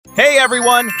Hey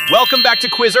everyone, welcome back to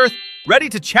QuizEarth. Ready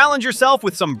to challenge yourself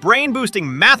with some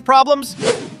brain-boosting math problems?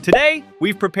 Today,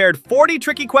 we've prepared 40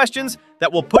 tricky questions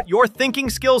that will put your thinking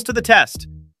skills to the test.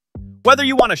 Whether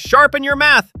you want to sharpen your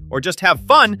math or just have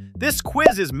fun, this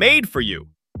quiz is made for you.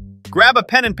 Grab a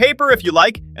pen and paper if you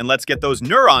like, and let's get those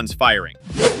neurons firing.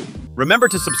 Remember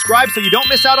to subscribe so you don't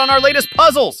miss out on our latest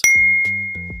puzzles.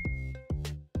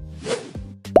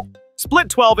 Split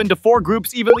 12 into 4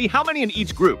 groups evenly. How many in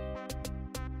each group?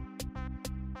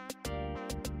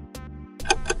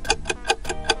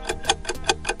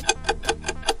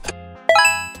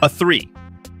 A 3.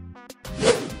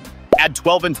 Add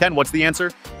 12 and 10. What's the answer?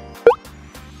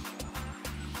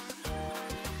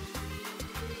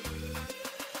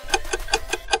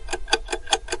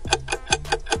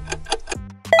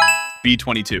 B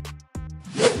 22.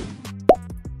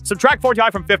 Subtract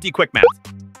 45 from 50. Quick math.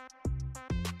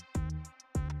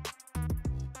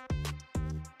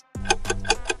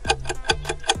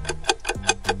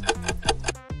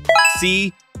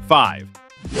 C 5.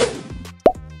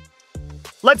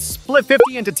 Let's split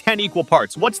 50 into 10 equal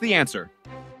parts. What's the answer?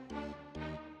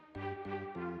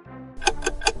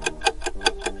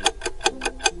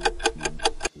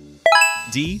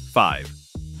 D 5.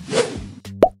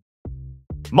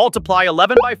 Multiply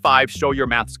 11 by 5. Show your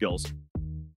math skills.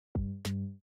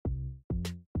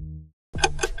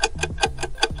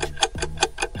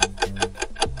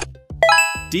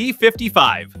 D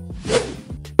 55.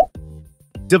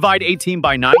 Divide 18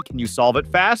 by 9. Can you solve it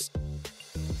fast?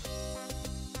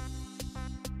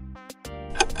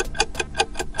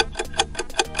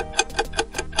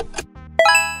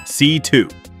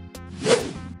 C2.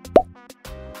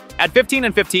 Add 15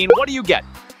 and 15. What do you get?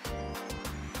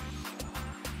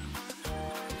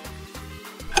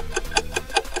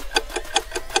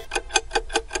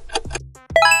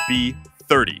 B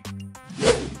 30.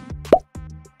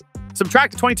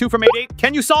 Subtract 22 from 88.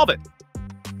 Can you solve it?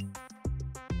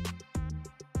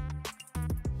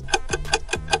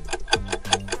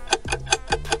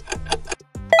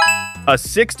 A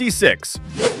 66.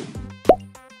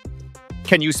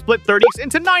 Can you split 30s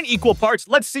into 9 equal parts?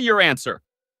 Let's see your answer.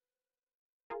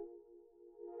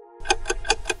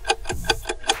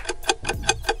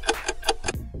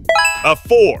 A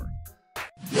 4.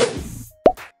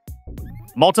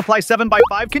 Multiply 7 by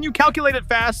 5. Can you calculate it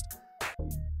fast?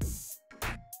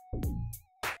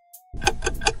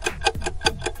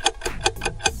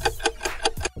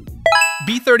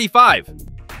 B 35.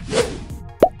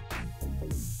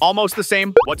 Almost the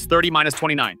same. What's 30 minus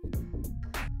 29?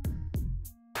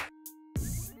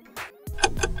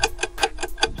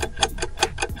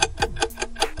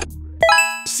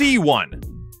 C1.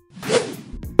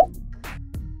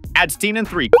 Add 16 and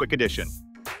 3. Quick addition.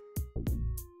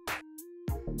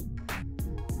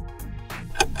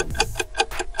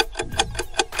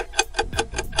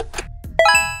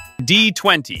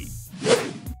 D20.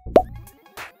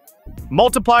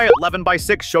 Multiply 11 by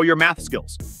 6. Show your math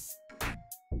skills.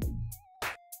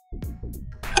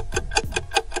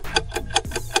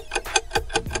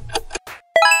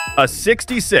 A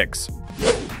 66.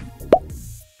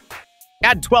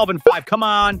 Add 12 and 5. Come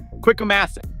on. Quick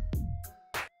math.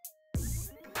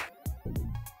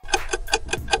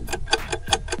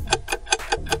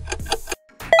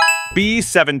 B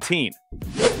 17.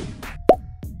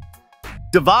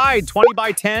 Divide 20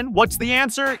 by 10. What's the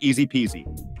answer? Easy peasy.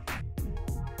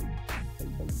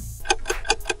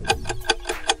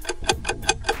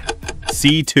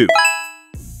 C2.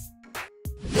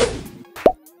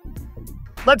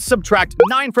 Let's subtract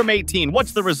 9 from 18.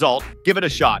 What's the result? Give it a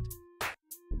shot.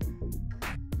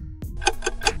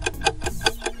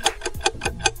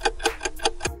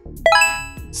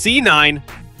 C9.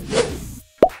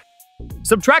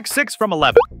 Subtract 6 from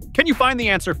 11. Can you find the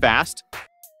answer fast?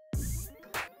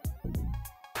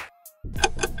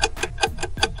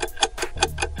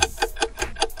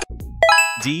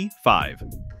 D5.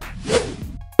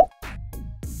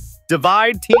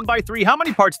 Divide 10 by 3. How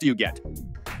many parts do you get?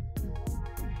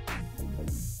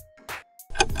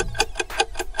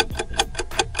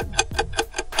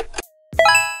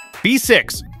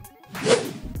 B6.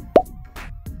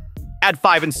 Add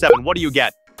 5 and 7. What do you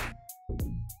get?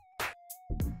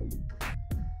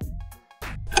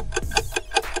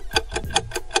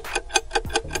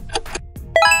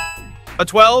 A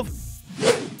 12.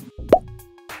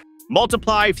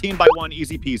 Multiply 15 by 1.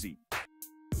 Easy peasy.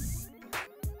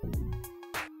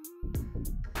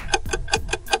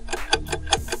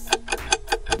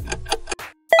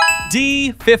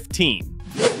 D15.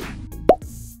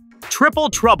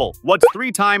 Triple trouble. What's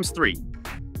 3 times 3?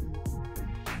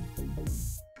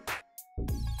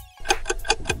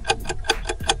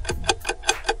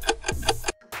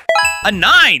 A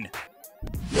 9!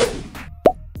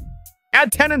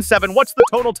 Add 10 and 7. What's the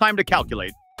total time to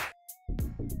calculate?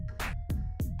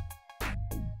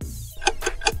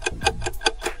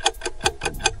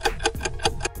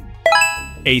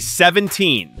 A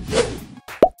 17.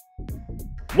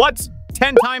 What's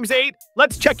 10 times 8?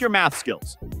 Let's check your math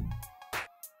skills.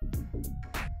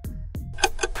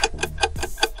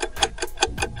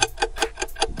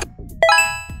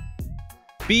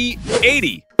 B,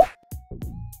 80.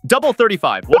 Double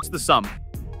 35. What's the sum?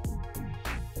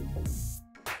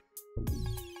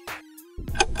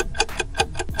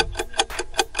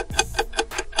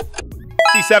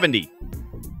 C, 70.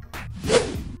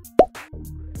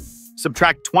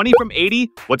 Subtract 20 from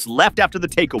 80. What's left after the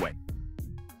takeaway?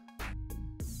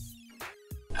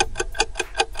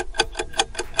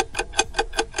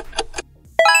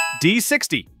 D,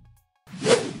 60.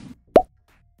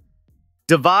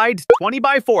 Divide 20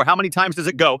 by 4. How many times does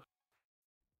it go?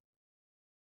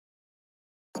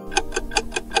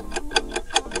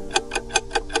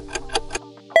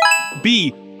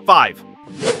 B, 5.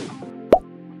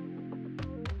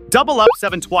 Double up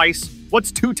 7 twice.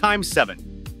 What's 2 times 7?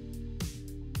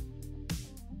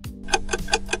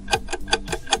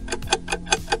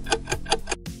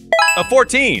 A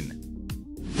 14.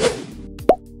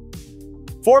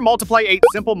 4 multiply 8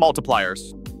 simple multipliers.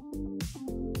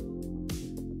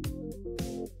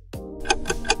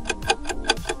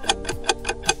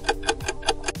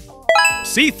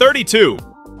 C, 32.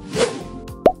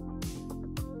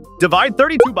 Divide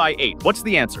 32 by 8. What's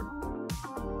the answer?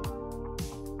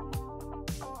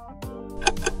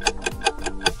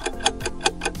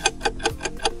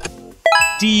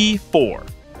 D, 4.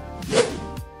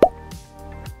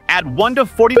 Add 1 to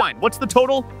 49. What's the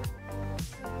total?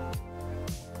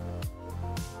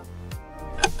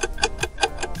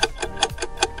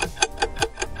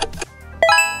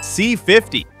 C,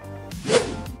 50.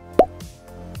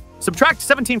 Subtract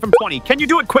 17 from 20. Can you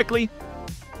do it quickly?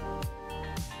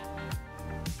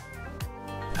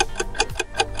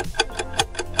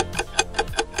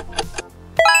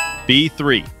 B,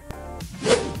 3.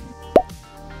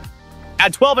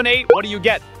 Add 12 and 8. What do you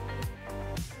get?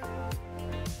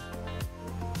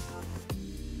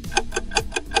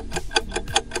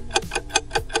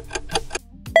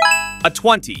 A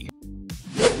 20.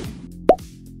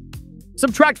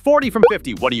 Subtract 40 from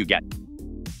 50. What do you get?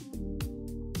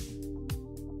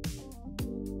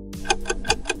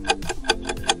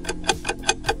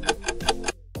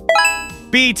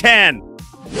 B, 10.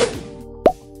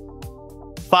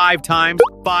 5 times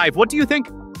 5. What do you think?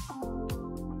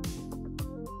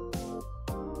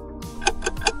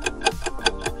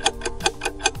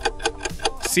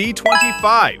 C,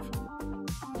 25.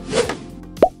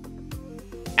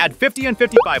 Add 50 and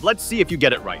 55. Let's see if you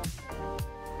get it right.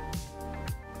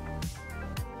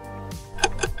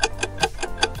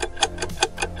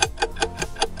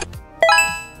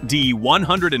 D,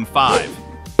 105.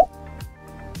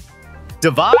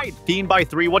 Divide 15 by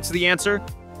 3. What's the answer?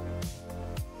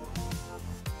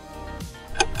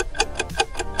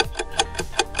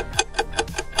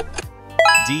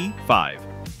 D, 5.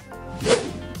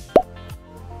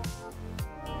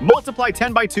 Multiply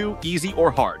 10 by 2. Easy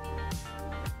or hard?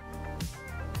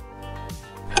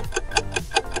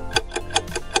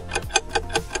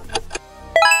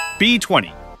 B,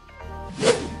 20.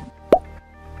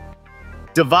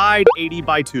 Divide 80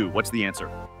 by 2. What's the answer?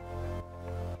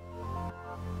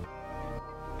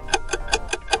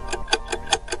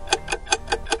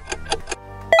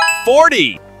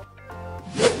 $40.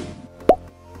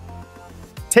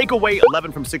 Take away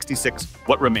 11 from 66.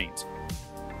 What remains?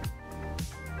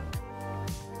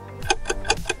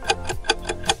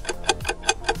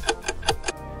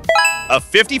 A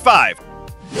 55.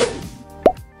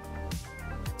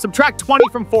 Subtract 20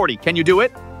 from 40. Can you do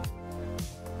it?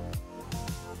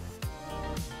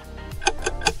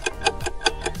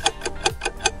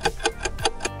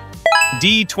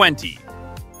 D, 20.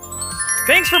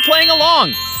 Thanks for playing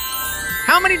along.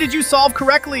 How many did you solve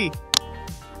correctly?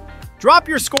 Drop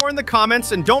your score in the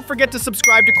comments and don't forget to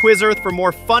subscribe to QuizEarth for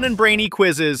more fun and brainy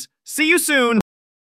quizzes. See you soon!